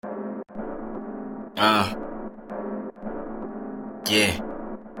Uh, yeah.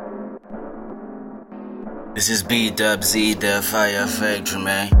 This is B-Dub-Z, the Fire Factory,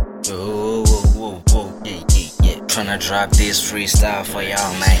 man. Whoa, whoa, whoa, whoa, yeah. Tryna drop this freestyle for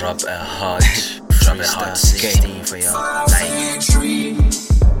y'all, man. Drop a hot 16 for y'all.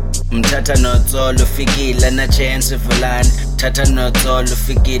 Mthatha notsolo ufikile na chance vulani, thatha notsolo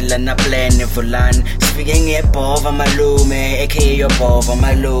ufikile na plan vulani. Sifike ngebhova malume, aka yobhova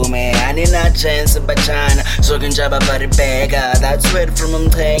malume. Anina chance bachana, soke njaba baribeka. That's word from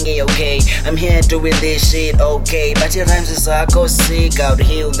umchenge, okay. I'm here doing this shit, okay. But your rhymes is go sick out,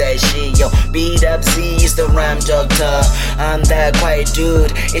 heal that shit, yo. B-Dub-Z is the rhyme doctor. I'm that quiet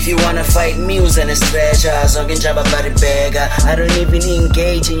dude. If you wanna fight music and stretcher, soke njaba baribeka. I don't even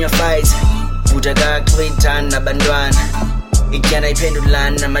engage in your fights. Buja kaxwithan nabantwana, ityana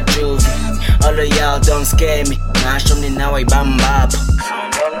iphendulana namajuvi. All of y'all don't scare me, ngasho mninawo ayibamba apho.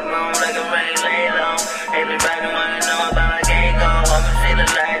 Everybody wanna know about my gang go. I'm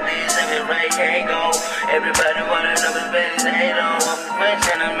feeling like this, everybody can't go. Everybody wanna know the best halo. I'm the best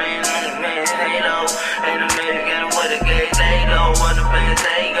and I'm in on the best halo. Ain't a man getting with a gay lay low. On the best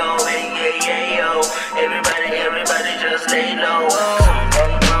they go, hey, yeah, yeah, yo. Everybody just lay low.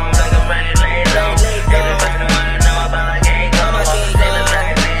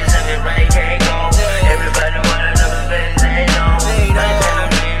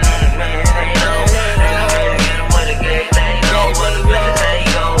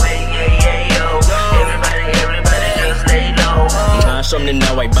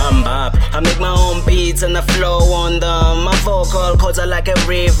 Now I bump up. I make my own beats and I flow on them. My vocal cords are like a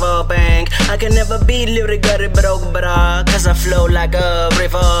river bank. I can never be lyrically broke, cause I flow like a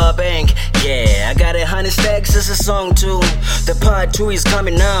river bank. Yeah, I got 100 stacks, it's a song too. The part 2 is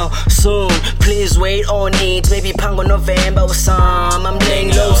coming out soon. Please wait on it, maybe Pango November or some. I'm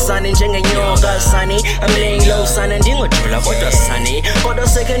laying low, son, and njengenyoka sunny. I'm laying low, son, and dingojola kodwa sunny. Kodwa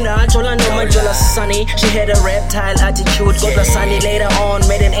second ajola no majola sunny. She had a reptile attitude, kodwa sunny. Later on,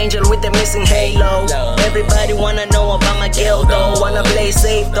 made an angel with a missing halo. Everybody wanna know about my girl though. Wanna play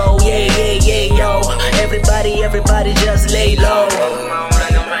safe though, yeah, yeah, yeah, yo. Everybody just lay low.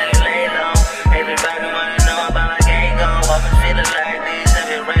 Everybody wanna know about my gang go. I'm feeling like this,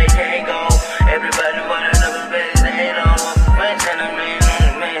 everybody can't go. Everybody wanna know the best halo. I'm the best and I'm in on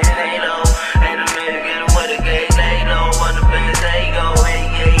the best halo. Ain't a man getting with a gay lay low. On the best they go, hey,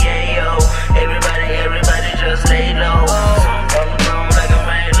 yeah, yeah, yo. Everybody just lay low.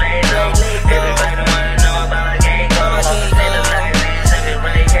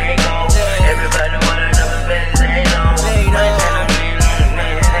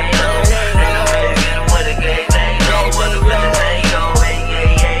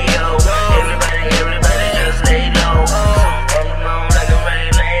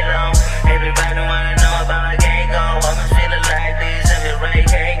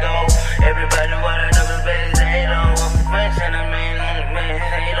 Everybody wanna know the best halo. I'm the best and I'm in on the best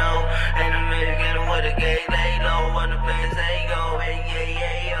halo. Ain't a man getting with a gay lady.